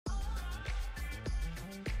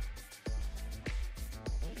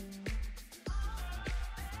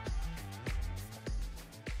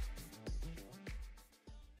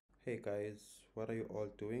Hey guys, what are you all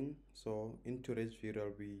doing? So in today's video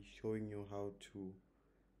I'll be showing you how to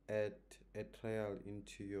add a trial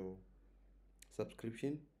into your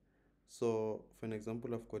subscription. So for an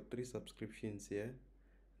example, I've got 3 subscriptions here.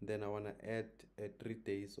 Then I want to add a 3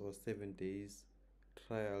 days or 7 days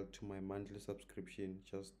trial to my monthly subscription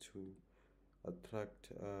just to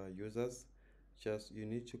attract users. Just you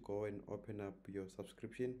need to go and open up your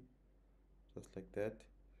subscription just like that.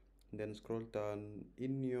 Then scroll down.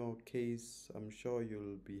 In your case, I'm sure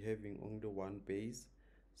you'll be having only one base.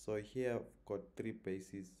 So here I've got 3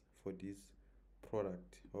 bases for this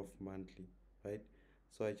product of monthly, right?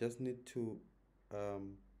 So I just need to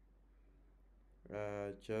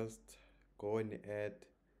just go and add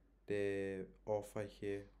the offer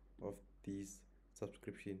here of this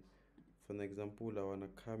subscription. For an example, I want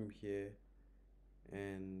to come here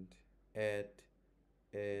and add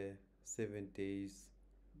a 7 days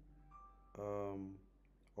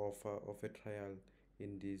offer of a trial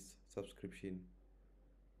in this subscription,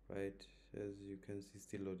 right? As you can see,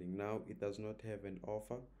 still loading. Now it does not have an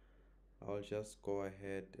offer. I'll just go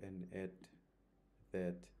ahead and add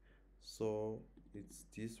that. So it's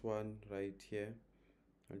this one right here.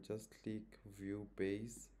 I'll just click view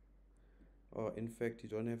base, or in fact you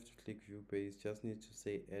don't have to click view base, just need to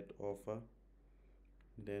say add offer,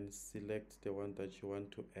 then select the one that you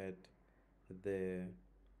want to add the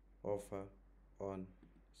offer on.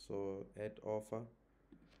 So add offer,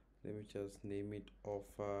 let me just name it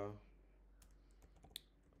offer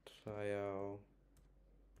trial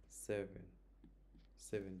 7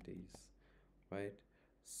 days, right?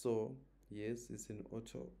 So yes, it's an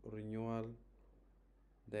auto renewal.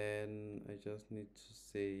 Then I just need to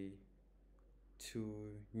say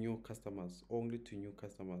to new customers, only to new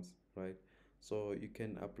customers, right? So you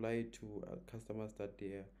can apply to customers that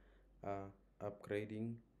they are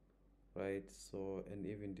upgrading, right? So, and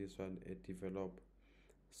even this one a develop.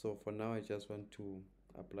 So for now I just want to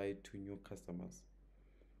apply to new customers.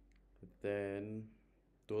 Then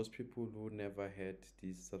those people who never had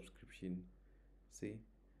this subscription, see.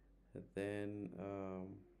 Then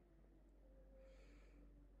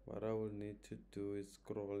what I will need to do is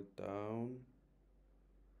scroll down,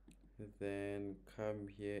 then come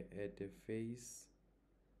here, add a face,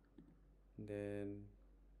 then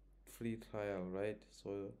free trial, right?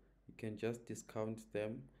 So you can just discount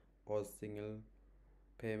them or single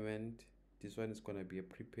payment. This one is gonna be a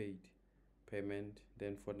prepaid payment.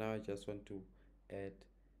 Then for now I just want to add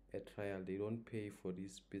a trial. They don't pay for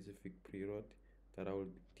this specific period that I will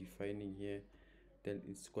be defining here. Then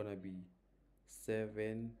it's gonna be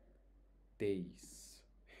 7 days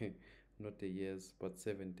not the years, but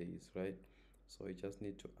 7 days, right? So I just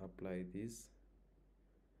need to apply this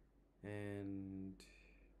and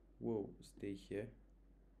whoa, stay here.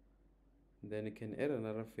 Then you can add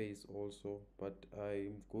another phase also, but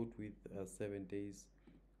I'm good with 7 days.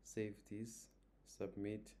 Save this,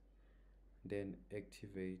 submit, then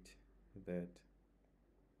activate that.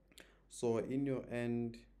 So in your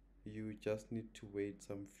end, you just need to wait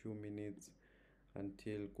some few minutes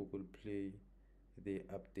until Google Play they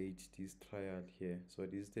update this trial here. So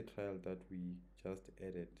this is the trial that we just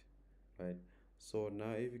added, right? So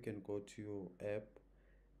now if you can go to your app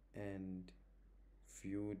and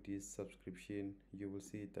view this subscription, you will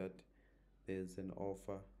see that there's an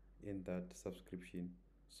offer in that subscription.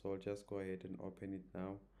 So I'll just go ahead and open it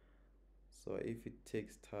now. So if it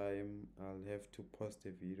takes time, I'll have to pause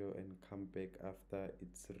the video and come back after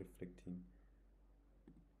it's reflecting.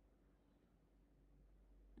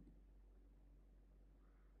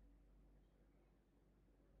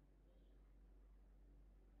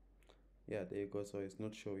 Yeah, there you go. So it's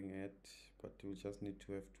not showing it, but we'll just need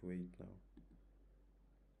to have to wait now.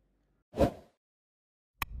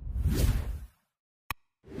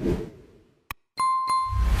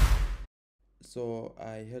 So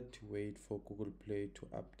I had to wait for Google Play to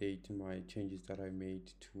update my changes that I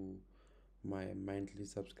made to my monthly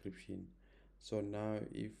subscription. So now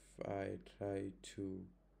if I try to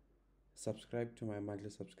subscribe to my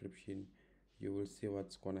monthly subscription, you will see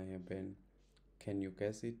what's gonna happen. Can you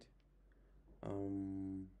guess it?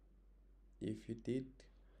 If you did,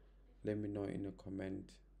 let me know in a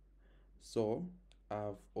comment. So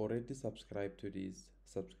I've already subscribed to this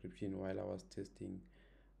subscription while I was testing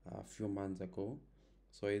a few months ago.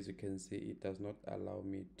 So as you can see, it does not allow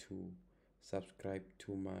me to subscribe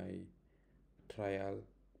to my trial,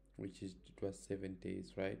 which is it was 7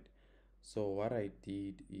 days, right? So what I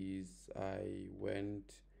did is I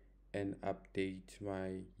went and update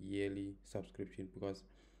my yearly subscription because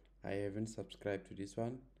I haven't subscribed to this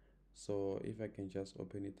one. So if I can just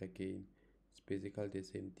open it again, it's basically the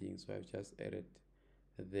same thing. So I've just added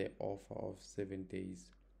the offer of 7 days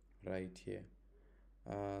right here.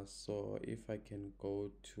 So if I can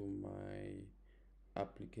go to my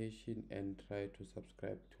application and try to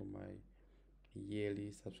subscribe to my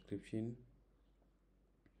yearly subscription,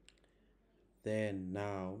 then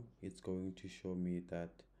now it's going to show me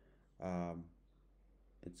that um,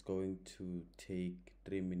 it's going to take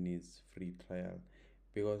 3 minutes free trial,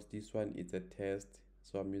 because this one is a test,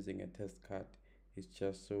 so I'm using a test card. It's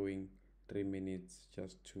just showing 3 minutes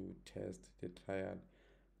just to test the trial.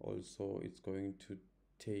 Also, it's going to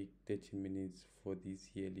take 30 minutes for this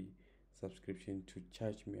yearly subscription to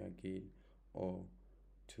charge me again, or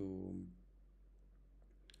to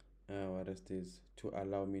what is this, to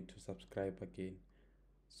allow me to subscribe again.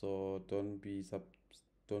 So don't be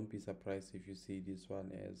surprised if you see this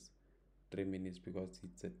one as 3 minutes, because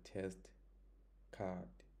it's a test card,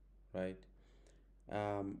 right?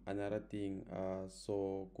 Another thing,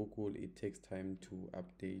 so Google, it takes time to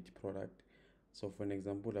update product. So for an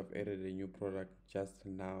example, I've added a new product just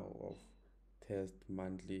now of test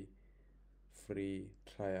monthly free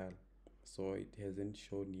trial, so it hasn't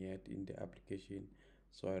shown yet in the application.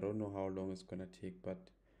 So I don't know how long it's gonna take,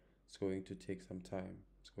 but it's going to take some time.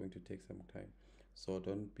 It's going to take some time. So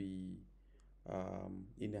don't be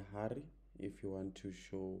in a hurry if you want to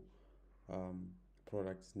show um,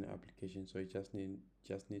 products in the application. So you just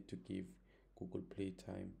need to give Google Play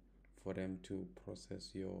time for them to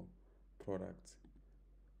process your products.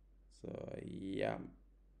 So yeah,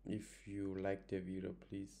 if you like the video,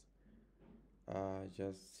 please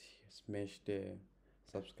just smash the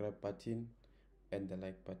subscribe button and the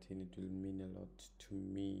like button. It will mean a lot to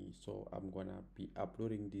me. So I'm gonna be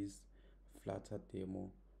uploading this Flutter demo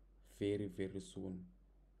very soon.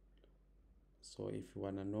 So if you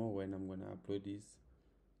wanna know when I'm gonna upload this,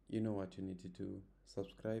 you know what you need to do.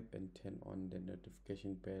 Subscribe and turn on the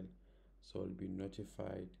notification bell, so you'll be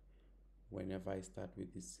notified whenever I start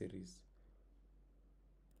with this series.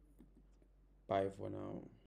 Bye for now.